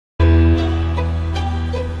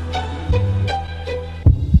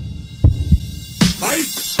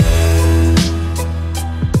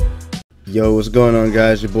Yo, what's going on,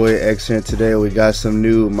 guys? Your boy X here. Today we got some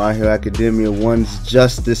new My Hero Academia One's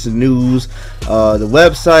Justice news.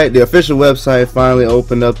 The official website finally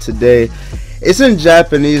opened up today. It's in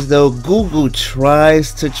Japanese though. Google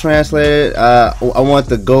tries to translate it. I want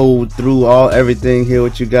to go through everything here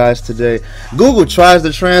with you guys today. Google tries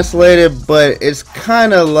to translate it, but it's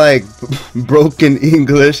kind of like broken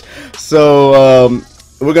English. So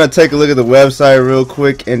we're gonna take a look at the website real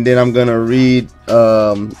quick, and then I'm gonna read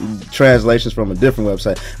translations from a different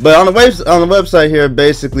website. But on the website here,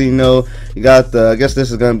 basically, you got I guess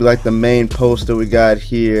this is gonna be like the main poster we got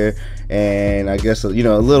here, and I guess a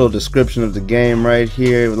little description of the game right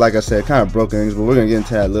here. Like I said, kind of broken English, but we're gonna get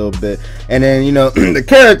into that a little bit. And then the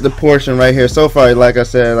character portion right here. So far, like I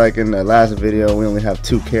said, like in the last video, we only have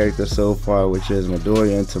 2 characters so far, which is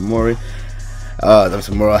Midoriya and Tamori.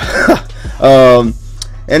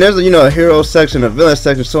 And there's a hero section, a villain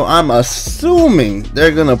section, so I'm assuming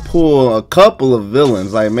they're gonna pull a couple of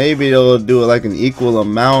villains. Like maybe they'll do it like an equal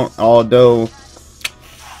amount, although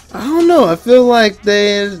I don't know, I feel like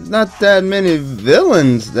there's not that many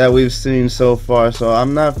villains that we've seen so far, so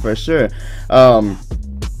I'm not for sure.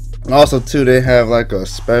 Also too, they have like a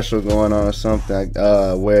special going on or something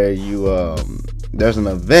where there's an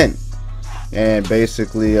event. And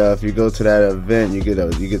basically, if you go to that event, you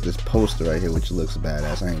get this poster right here, which looks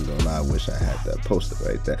badass. I ain't gonna lie, I wish I had that poster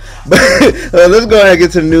right there. But let's go ahead and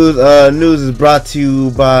get to the news. News is brought to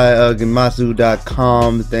you by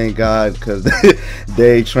Gematsu.com. Thank God, because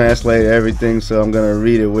they translate everything. So I'm gonna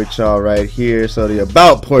read it with y'all right here. So the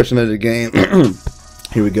about portion of the game.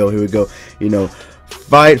 Here we go.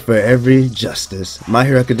 Fight for every justice. My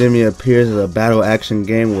Hero Academia appears as a battle action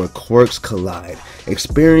game where quirks collide.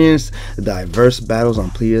 Experience diverse battles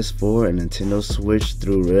on PS4 and Nintendo Switch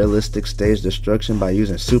through realistic stage destruction by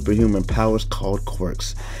using superhuman powers called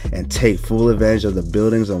quirks, and take full advantage of the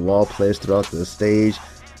buildings and wall plays throughout the stage.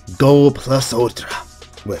 Go plus ultra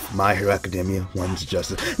with My Hero Academia One's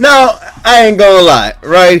Justice. Now, I ain't gonna lie,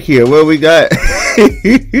 right here, where we got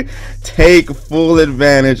take full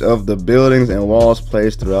advantage of the buildings and walls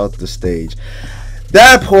placed throughout the stage.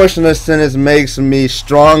 That portion of the sentence makes me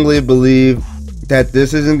strongly believe that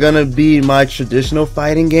this isn't gonna be my traditional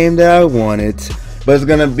fighting game that I wanted, but it's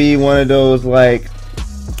gonna be one of those like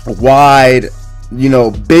wide,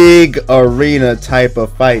 big arena type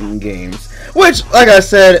of fighting games. Which, like I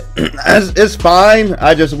said, it's fine.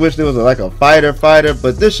 I just wish there was like a fighter,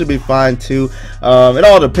 but this should be fine too. It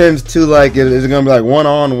all depends too. Like, is it gonna be like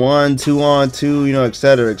 1-on-1,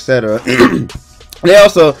 2-on-2, etc. They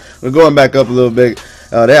also, we're going back up a little bit.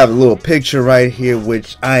 They have a little picture right here,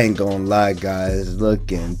 which I ain't gonna lie, guys,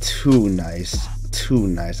 looking too nice.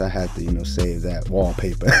 I had to save that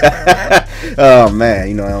wallpaper. Oh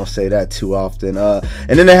man, I don't say that too often. And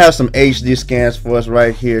then they have some HD scans for us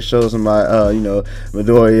right here. Shows them my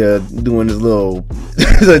Midoriya doing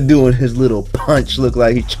his little punch. Look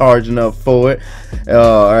like he's charging up for it.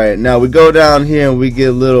 All right, now we go down here and we get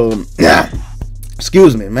a little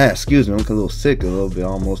excuse me, I'm a little sick a little bit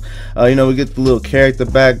almost. We get the little character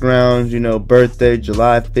backgrounds, birthday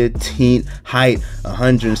July 15th, height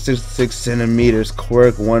 166 centimeters,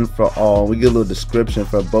 quirk 1 for all. We get a little description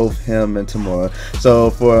for both him and Tamori.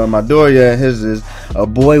 So for Midoriya, his is a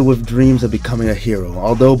boy with dreams of becoming a hero.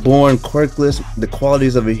 Although born quirkless, the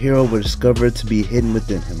qualities of a hero were discovered to be hidden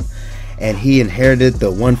within him, and he inherited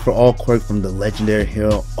the 1 for all quirk from the legendary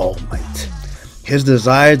hero All Might. His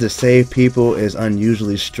desire to save people is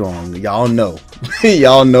unusually strong. Y'all know.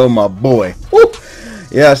 Y'all know my boy. Woo!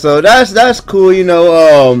 Yeah, so that's cool, they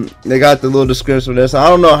got the little description of this. I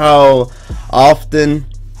don't know how often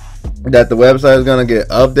that the website is gonna get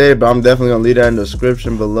updated, but I'm definitely gonna leave that in the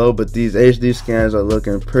description below. But these HD scans are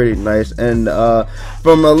looking pretty nice, and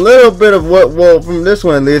from a little bit of from this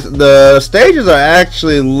one at least, the stages are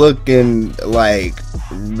actually looking like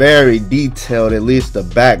very detailed, at least the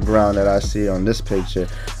background that I see on this picture.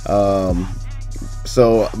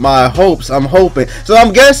 So my hopes, I'm hoping, so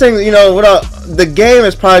I'm guessing, the game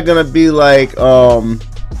is probably gonna be like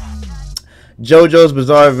JoJo's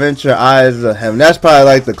Bizarre Adventure Eyes of Heaven. That's probably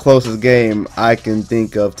like the closest game I can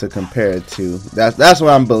think of to compare it to. That's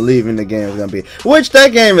what I'm believing the game is gonna be. Which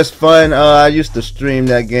that game is fun. I used to stream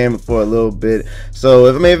that game for a little bit. So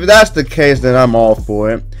if that's the case, then I'm all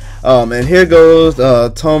for it. And here goes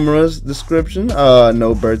Tomura's description.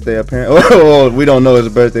 No birthday apparently. Well, we don't know his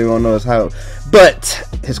birthday. We don't know his house. But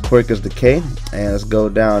his quirk is decay. And let's go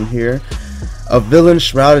down here. A villain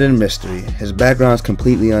shrouded in mystery. His background is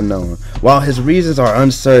completely unknown. While his reasons are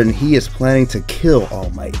uncertain, he is planning to kill All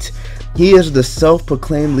Might. He is the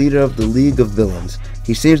self-proclaimed leader of the League of Villains.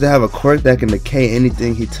 He seems to have a quirk that can decay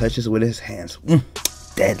anything he touches with his hands.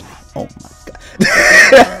 Deadly. Oh my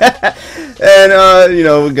god. And you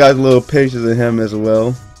know, we got little pictures of him as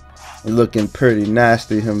well, looking pretty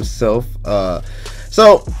nasty himself.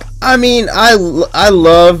 So I mean, I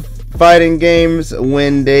love fighting games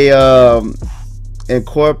when they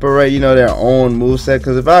incorporate, you know, their own moveset,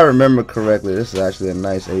 because if I remember correctly, this is actually a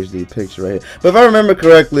nice HD picture right here, but if I remember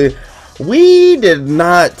correctly, we did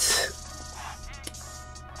not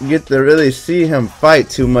get to really see him fight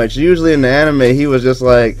too much. Usually in the anime, he was just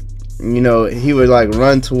like, you know, he would like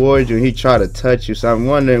run towards you and he'd try to touch you. So I'm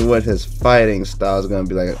wondering what his fighting style is going to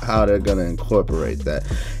be like, how they're going to incorporate that.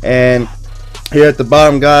 And here at the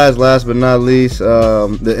bottom, guys, last but not least,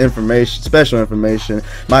 the information, special information.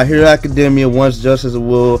 My Hero Academia Once Justice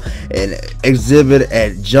will exhibit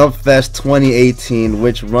at Jump Fest 2018,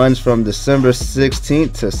 which runs from December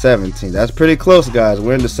 16th to 17th. That's pretty close, guys.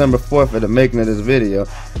 We're in December 4th at the making of this video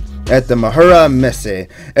at the Mahara Messe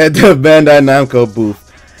at the Bandai Namco booth.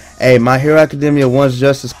 Hey, My Hero Academia Once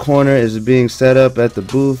Justice Corner is being set up at the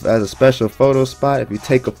booth as a special photo spot. If you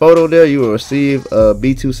take a photo there, you will receive a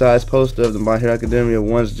B2 size poster of the My Hero Academia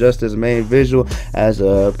Once Justice main visual as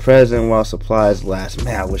a present while supplies last.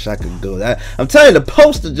 Man, I wish I could go that. I'm telling you, the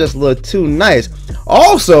poster just looked too nice.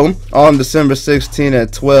 Also, on December 16th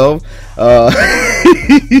at 12,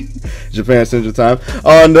 Japan Central Time,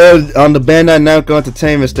 on the Bandai Namco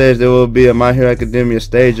Entertainment stage, there will be a My Hero Academia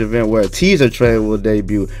stage event where a teaser trailer will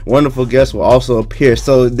debut. Wonderful guests will also appear.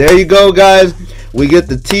 So there you go, guys. We get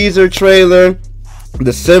the teaser trailer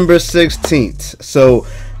December 16th. So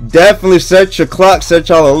definitely set your clock, set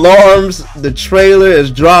your alarms. The trailer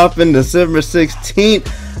is dropping December 16th.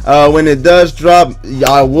 When it does drop,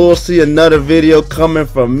 I will see another video coming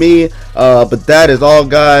from me. But that is all,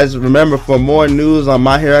 guys. Remember, for more news on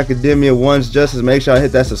My Hero Academia Once Justice, make sure I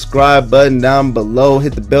hit that subscribe button down below.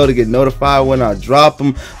 Hit the bell to get notified when I drop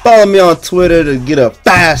them. Follow me on Twitter to get a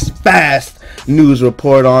fast news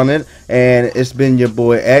report on it. And it's been your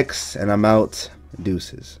boy X, and I'm out.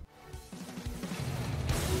 Deuces.